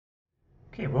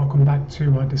Okay, welcome back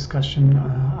to our discussion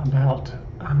about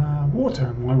water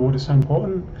and why water is so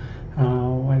important,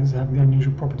 why does it have the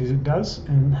unusual properties it does,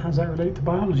 and how does that relate to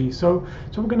biology. So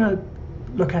we're going to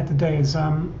look at today is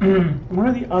one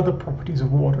of the other properties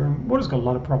of water. And water's got a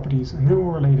lot of properties, and they're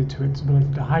all related to its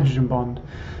ability to hydrogen bond.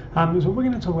 So what we're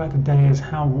going to talk about today is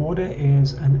how water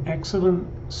is an excellent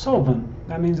solvent.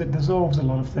 That means it dissolves a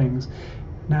lot of things.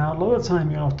 Now, a lot of the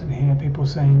time you often hear people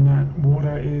saying that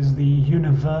water is the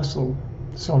universal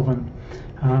solvent,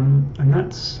 and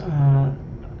that's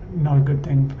not a good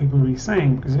thing for people to be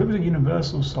saying, because if it was a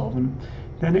universal solvent,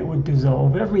 then it would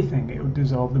dissolve everything. It would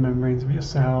dissolve the membranes of your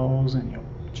cells and your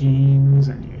jeans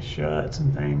and your shirts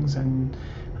and things, and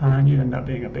you'd end up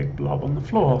being a big blob on the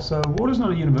floor. So water's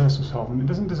not a universal solvent. It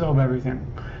doesn't dissolve everything.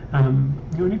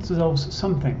 It only dissolves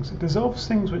some things. It dissolves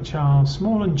things which are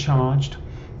small and charged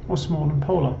or small and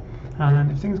polar.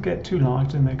 And if things get too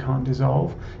large, then they can't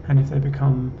dissolve. And if they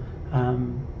become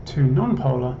too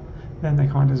non-polar, then they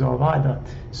can't dissolve either.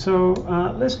 So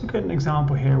let's look at an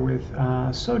example here with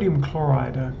sodium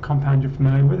chloride, a compound you're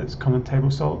familiar with. It's common table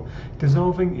salt,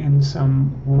 dissolving in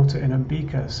some water in a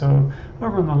beaker. So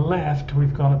over on the left,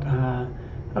 we've got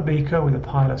a beaker with a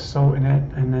pile of salt in it,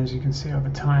 and as you can see over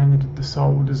time, the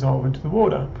salt will dissolve into the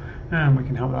water. And we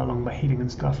can help that along by heating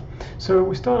and stuff. So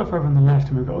we start off over on the left,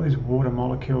 and we've got all these water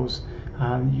molecules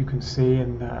you can see,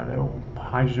 and they're all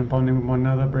hydrogen bonding with one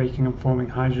another, breaking and forming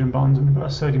hydrogen bonds, and we've got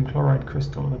a sodium chloride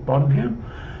crystal at the bottom here.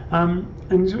 And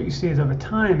what you see is over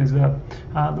time is that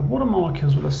the water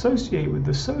molecules will associate with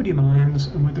the sodium ions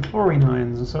and with the chlorine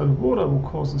ions, and so the water will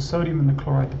cause the sodium and the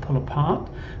chloride to pull apart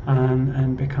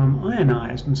and become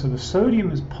ionized. And so the sodium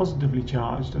is positively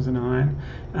charged as an ion,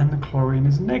 and the chlorine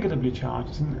is negatively charged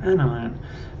as an anion.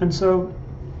 And so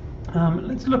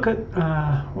let's look at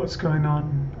what's going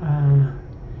on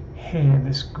here.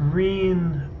 This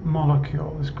green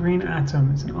molecule, this green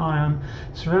atom, is an ion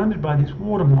surrounded by these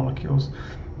water molecules.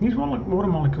 These water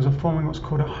molecules are forming what's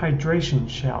called a hydration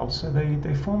shell. So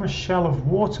they form a shell of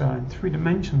water in 3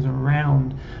 dimensions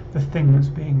around the thing that's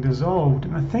being dissolved.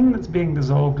 And the thing that's being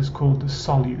dissolved is called the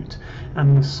solute.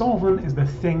 And the solvent is the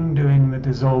thing doing the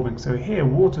dissolving. So here,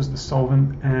 water's the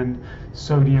solvent, and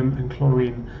sodium and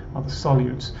chlorine are the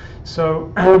solutes.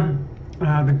 So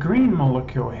the green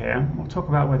molecule here, we'll talk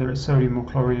about whether it's sodium or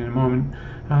chlorine in a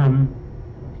moment,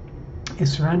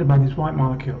 is surrounded by these white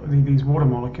molecules, these water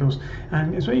molecules,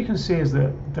 and what you can see is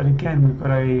that again we've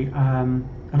got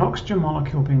an oxygen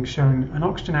molecule being shown, an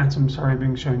oxygen atom,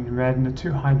 being shown in red, and the 2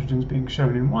 hydrogens being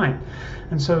shown in white.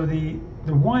 And so the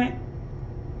white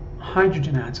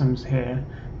hydrogen atoms here,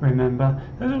 remember,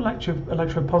 those are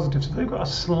electropositive, so they've got a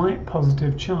slight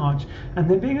positive charge, and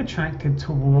they're being attracted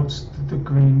towards the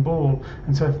green ball.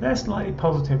 And so if they're slightly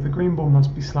positive, the green ball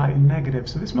must be slightly negative.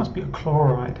 So this must be a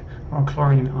chloride or a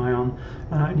chlorine ion.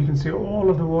 And you can see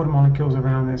all of the water molecules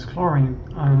around this chlorine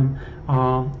ion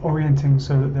are orienting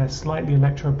so that they're slightly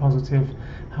electropositive.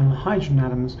 Hydrogen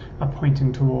atoms are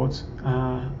pointing towards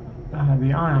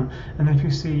the ion. And then if you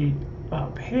see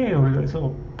up here, we've got this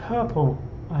little purple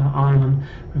ion,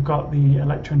 we've got the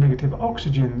electronegative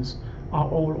oxygens are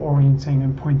all orienting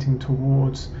and pointing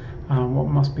towards what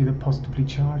must be the positively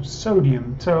charged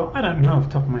sodium. So I don't know off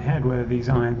the top of my head whether these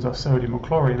ions are sodium or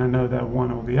chlorine. I know they're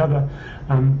one or the other,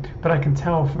 but I can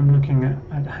tell from looking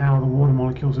at how the water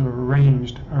molecules are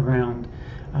arranged around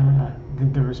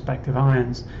the respective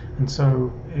ions. And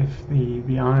so if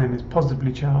the ion is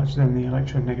positively charged, then the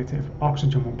electronegative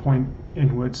oxygen will point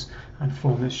inwards and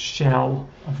form this shell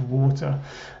of water.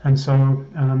 And so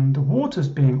the water's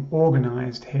being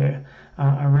organized here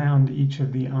around each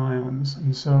of the ions,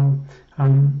 and so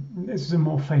this is a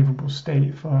more favorable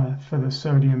state for the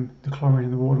sodium, the chlorine,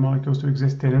 and the water molecules to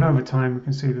exist in. And over time we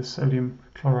can see the sodium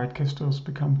chloride crystals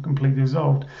become completely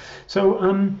dissolved. So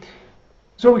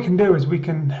what we can do is we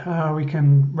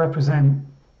can represent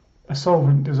a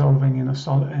solvent dissolving in a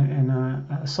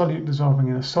solute dissolving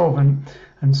in a solvent.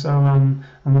 And so on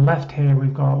the left here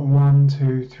we've got 1,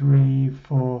 2, 3,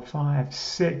 4, 5,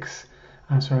 6.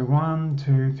 1,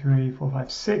 2, 3, 4,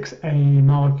 5, 6 A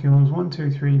molecules, 1,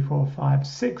 2, 3, 4, 5,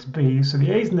 6 Bs. So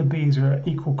the A's and the B's are at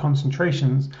equal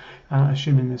concentrations,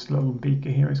 assuming this little beaker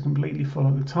here is completely full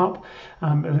at the top.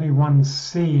 But only 1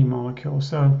 C molecule.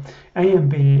 So A and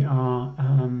B are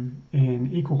in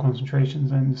equal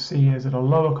concentrations, and C is at a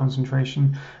lower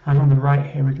concentration. And on the right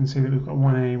here we can see that we've got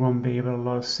 1A, 1B, but a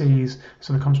lot of C's.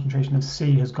 So the concentration of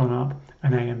C has gone up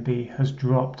and A and B has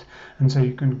dropped. And so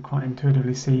you can quite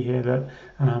intuitively see here that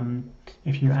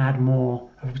if you add more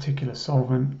of a particular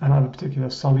solvent and of a particular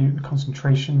solute, the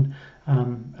concentration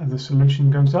of the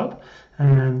solution goes up.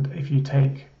 And if you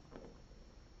take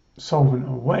solvent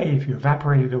away, if you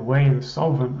evaporated away the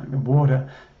solvent, like the water,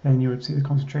 then you would see the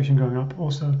concentration going up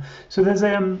also. So there's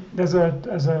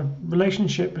a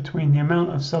relationship between the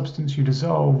amount of substance you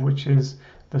dissolve, which is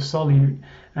the solute,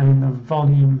 and the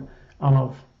volume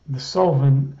of the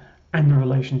solvent, and the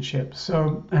relationship,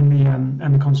 so and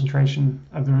the concentration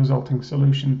of the resulting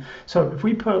solution. So if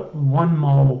we put 1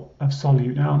 mole of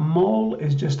solute, now a mole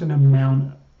is just an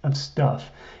amount of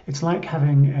stuff. It's like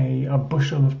having a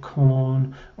bushel of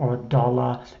corn or a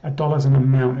dollar. A dollar's an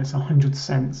amount, it's 100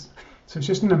 cents. So it's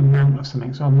just an amount of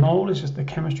something. So a mole is just a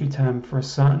chemistry term for a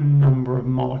certain number of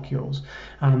molecules.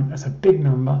 That's a big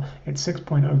number. It's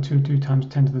 6.022 times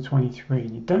 10 to the 23.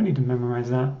 You don't need to memorize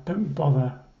that. Don't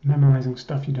bother memorizing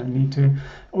stuff you don't need to.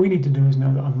 All you need to do is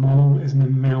know that a mole is an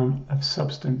amount of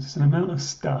substance. It's an amount of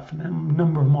stuff, a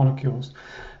number of molecules.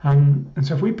 And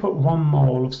so if we put 1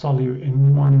 mole of solute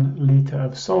in 1 liter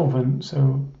of solvent,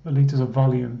 so the liters of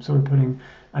volume, so we're putting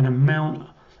an amount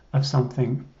of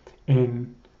something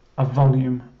in a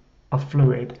volume of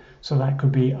fluid. So that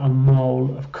could be a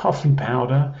mole of coffee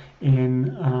powder in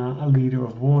a liter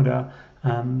of water.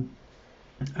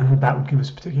 That would give us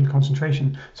a particular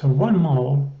concentration. So 1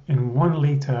 mole in 1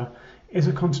 liter is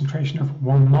a concentration of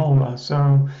 1 molar.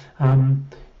 So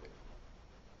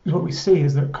what we see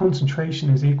is that concentration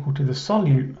is equal to the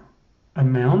solute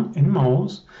amount in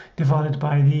moles divided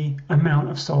by the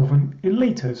amount of solvent in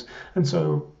liters. And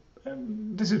so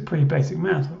this is pretty basic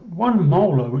math. 1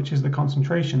 molar, which is the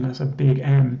concentration, that's a big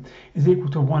M, is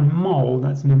equal to 1 mole,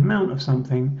 that's an amount of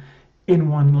something, in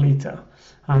 1 liter.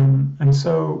 And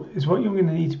so is what you're going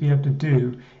to need to be able to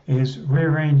do is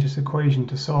rearrange this equation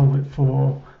to solve it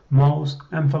for moles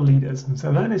and for liters. And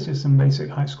so that is just some basic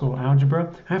high school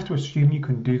algebra. I have to assume you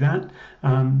can do that.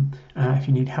 If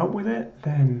you need help with it,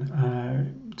 then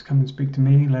come and speak to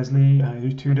me, Leslie,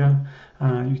 your tutor.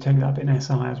 You take that up in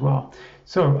SI as well.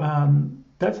 So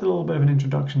that's a little bit of an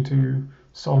introduction to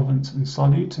solvents and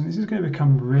solutes, and this is going to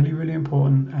become really, really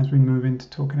important as we move into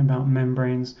talking about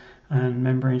membranes and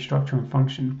membrane structure and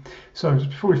function. So just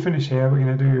before we finish here, we're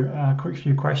going to do a quick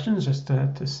few questions just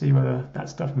to see whether that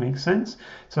stuff makes sense.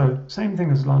 So same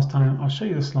thing as last time, I'll show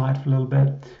you the slide for a little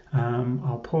bit.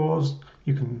 I'll pause,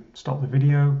 you can stop the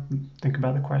video, think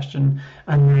about the question,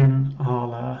 and then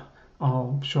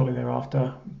I'll shortly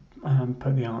thereafter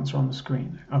put the answer on the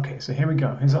screen. Okay, so here we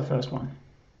go. Here's our first one.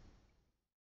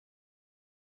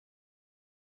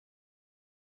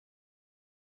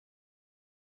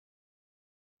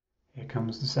 Here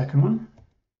comes the second one.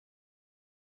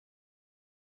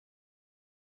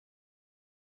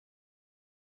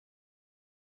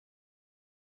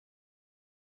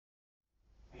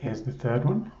 Here's the third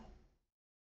one.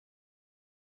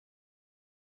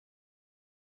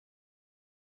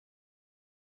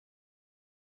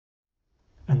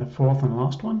 And the fourth and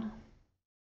last one.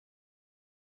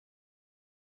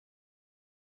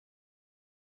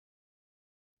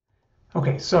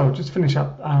 Okay, so just to finish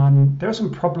up, there are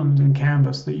some problems in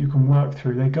Canvas that you can work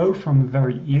through. They go from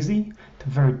very easy to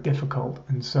very difficult,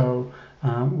 and so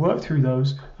work through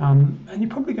those. And you're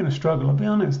probably going to struggle. I'll be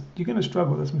honest, you're going to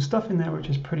struggle. There's some stuff in there which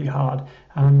is pretty hard,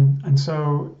 and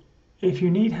so if you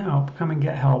need help, come and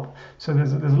get help. So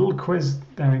there's a little quiz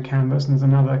there in Canvas, and there's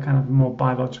another kind of more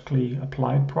biologically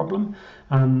applied problem.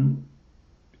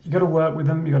 You got to work with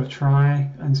them, you got to try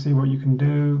and see what you can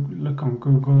do, look on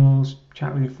Google,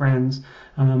 chat with your friends,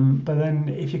 but then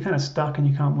if you're kind of stuck and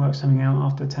you can't work something out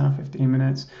after 10 or 15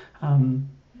 minutes,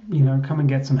 you know, come and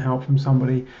get some help from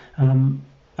somebody.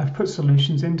 I've put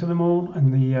solutions into them all,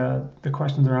 and the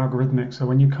questions are algorithmic, so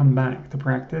when you come back to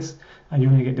practice, you're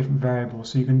going to get different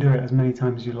variables, so you can do it as many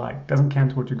times as you like. It doesn't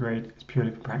count towards your grade, it's purely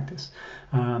for practice.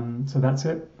 So that's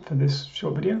it for this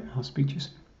short video. I'll speak to you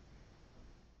soon.